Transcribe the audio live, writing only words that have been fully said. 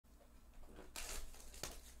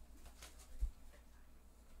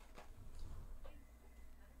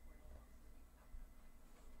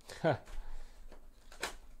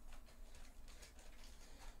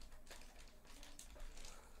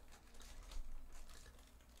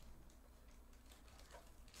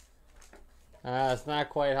That's not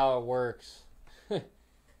quite how it works.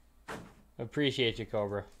 Appreciate you,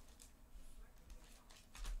 Cobra.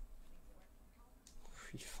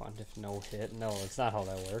 Refund if no hit. No, it's not how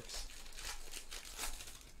that works.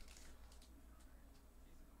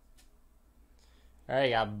 Alright,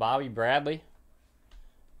 you got Bobby Bradley,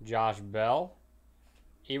 Josh Bell,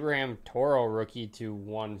 Abraham Toro rookie to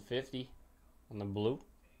 150 on the blue,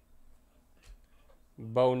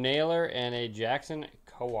 Bo Naylor, and a Jackson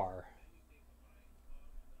Kowar.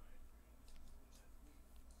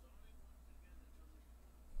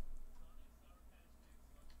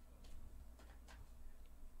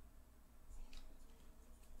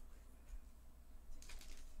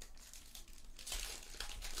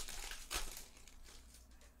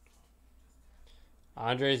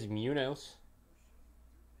 Andres Munoz,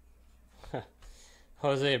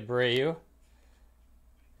 Jose Abreu,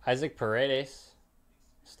 Isaac Paredes,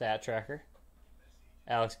 stat tracker,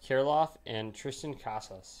 Alex Kirilloff, and Tristan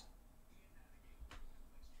Casas.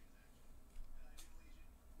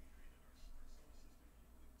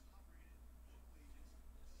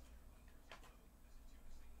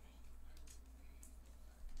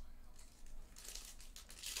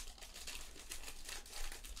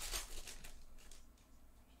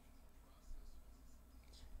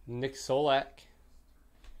 Nick Solak,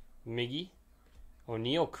 Miggy,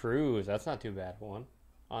 O'Neal Cruz, that's not too bad one,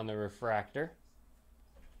 on the refractor,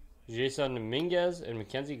 Jason Dominguez, and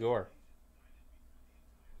Mackenzie Gore.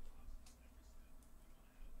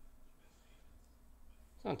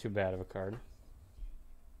 It's not too bad of a card.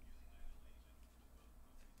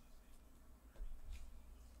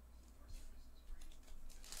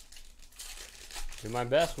 Do my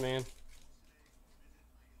best, man.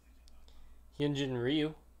 Hyunjin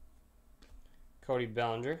Ryu, Cody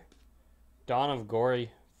Bellinger, Dawn of Gory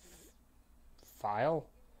File,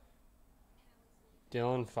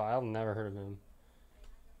 Dylan File, never heard of him,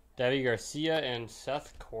 Debbie Garcia, and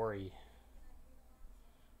Seth Corey.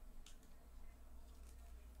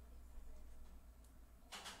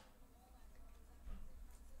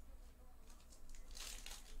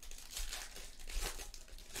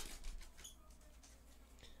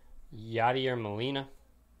 Yadier Molina,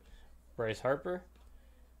 Bryce Harper,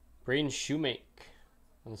 Braden Shoemake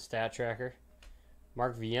on the stat tracker,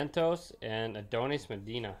 Mark Vientos, and Adonis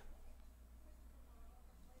Medina.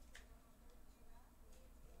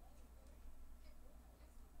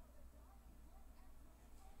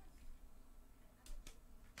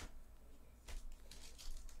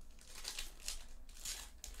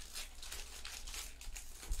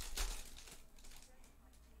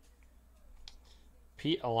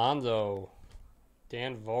 Pete Alonso,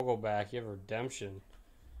 Dan Vogelback, you have Redemption,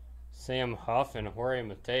 Sam Huff, and Jorge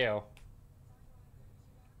Mateo.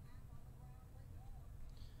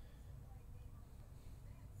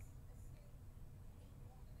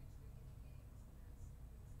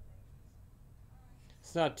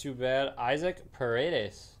 It's not too bad. Isaac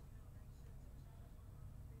Paredes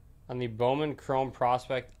on the Bowman Chrome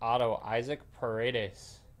Prospect Auto. Isaac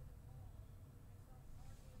Paredes.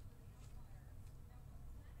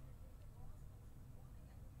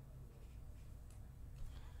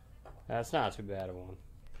 That's not too bad of one.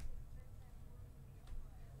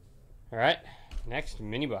 All right, next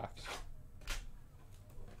mini box.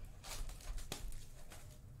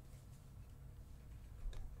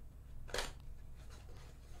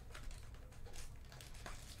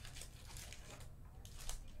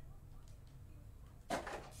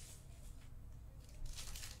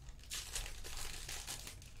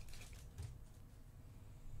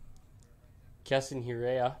 Keston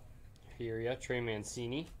Hiura, Trey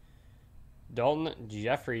Mancini, Dalton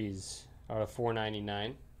Jeffries out of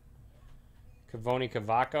 499, Kavoni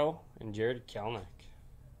Cavaco, and Jared Kelenic.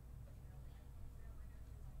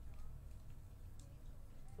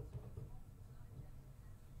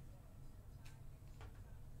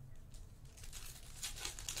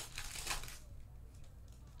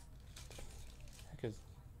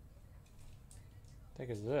 Heck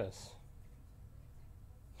is this?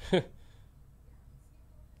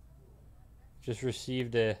 Just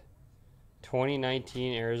received a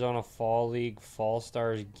 2019 Arizona Fall League Fall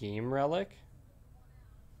Stars game relic.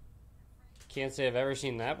 Can't say I've ever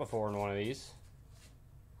seen that before in one of these.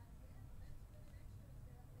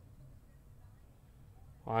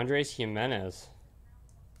 Andres Jimenez.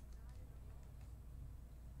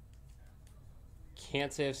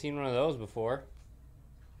 Can't say I've seen one of those before.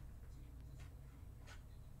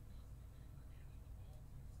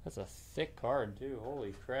 That's a thick card, too.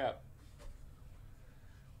 Holy crap.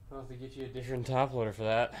 I'll have to get you a different top loader for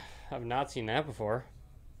that. I've not seen that before.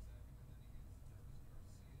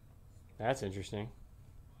 That's interesting.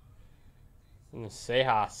 And the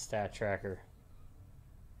Sejas stat tracker.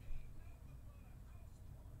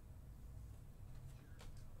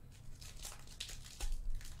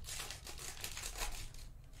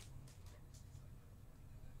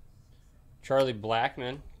 Charlie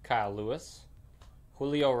Blackmon, Kyle Lewis.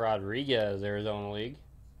 Julio Rodriguez, Arizona League.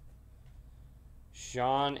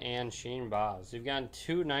 Sean and Shane Boz. You've gotten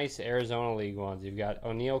two nice Arizona League ones. You've got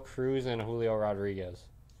O'Neal Cruz and Julio Rodriguez.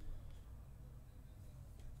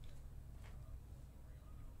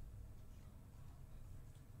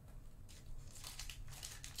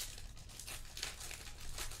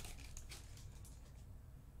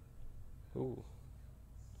 Ooh.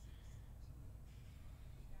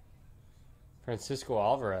 Francisco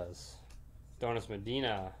Alvarez. Donis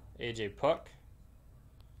Medina. AJ Puck.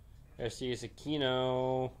 Aristides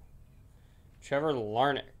Aquino. Trevor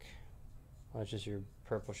Larnach. Well, that's just your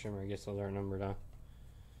purple shimmer. I guess those aren't numbered, huh?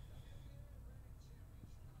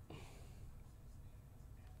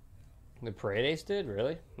 The Paredes did?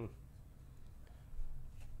 Really?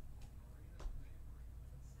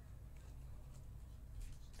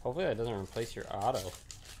 Hopefully that doesn't replace your auto.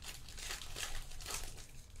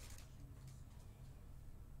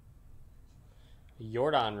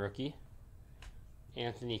 Jordan rookie.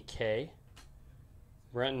 Anthony K.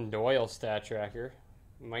 Brenton Doyle stat tracker.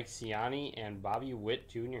 Mike Ciani and Bobby Witt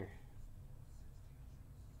Jr.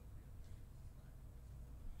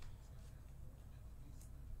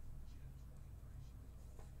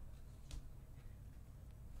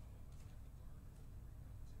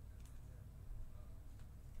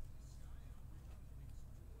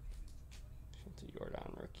 It's a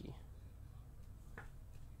Jordan rookie.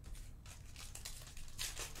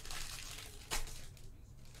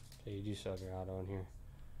 Okay, you do still have your auto in here.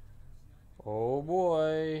 Oh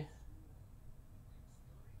boy.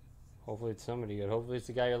 Hopefully it's somebody good. Hopefully it's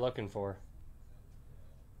the guy you're looking for.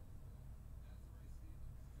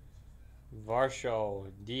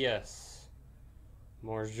 Varsho, Diaz,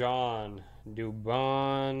 Morjan,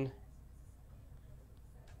 Dubon.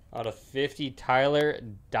 Out of 50, Tyler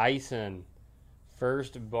Dyson.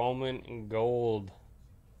 First Bowman in gold.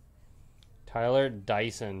 Tyler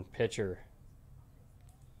Dyson, pitcher.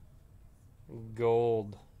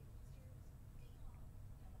 Gold.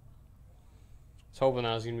 I was hoping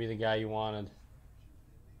that was going to be the guy you wanted.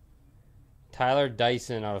 Tyler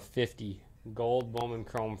Dyson out of 50. Gold Bowman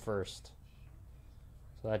Chrome first.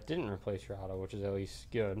 So that didn't replace your auto, which is at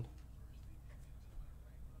least good.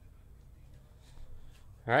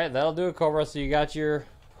 Alright, that'll do it, Cobra. So you got your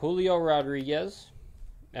Julio Rodriguez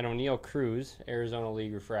and O'Neal Cruz, Arizona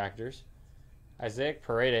League refractors. Isaac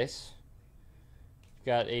Paredes.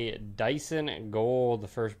 Got a Dyson Gold, the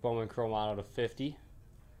first Bowman Chrome auto to 50.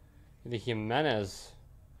 The Jimenez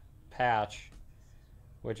patch,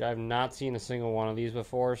 which I've not seen a single one of these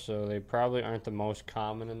before, so they probably aren't the most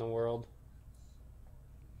common in the world.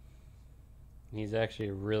 He's actually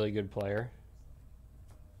a really good player.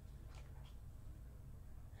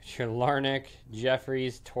 Your Larnach,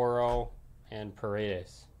 Jeffries, Toro, and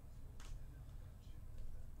Paredes.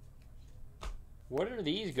 What do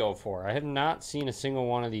these go for? I have not seen a single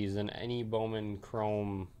one of these in any Bowman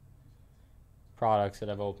Chrome products that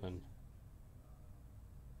I've opened.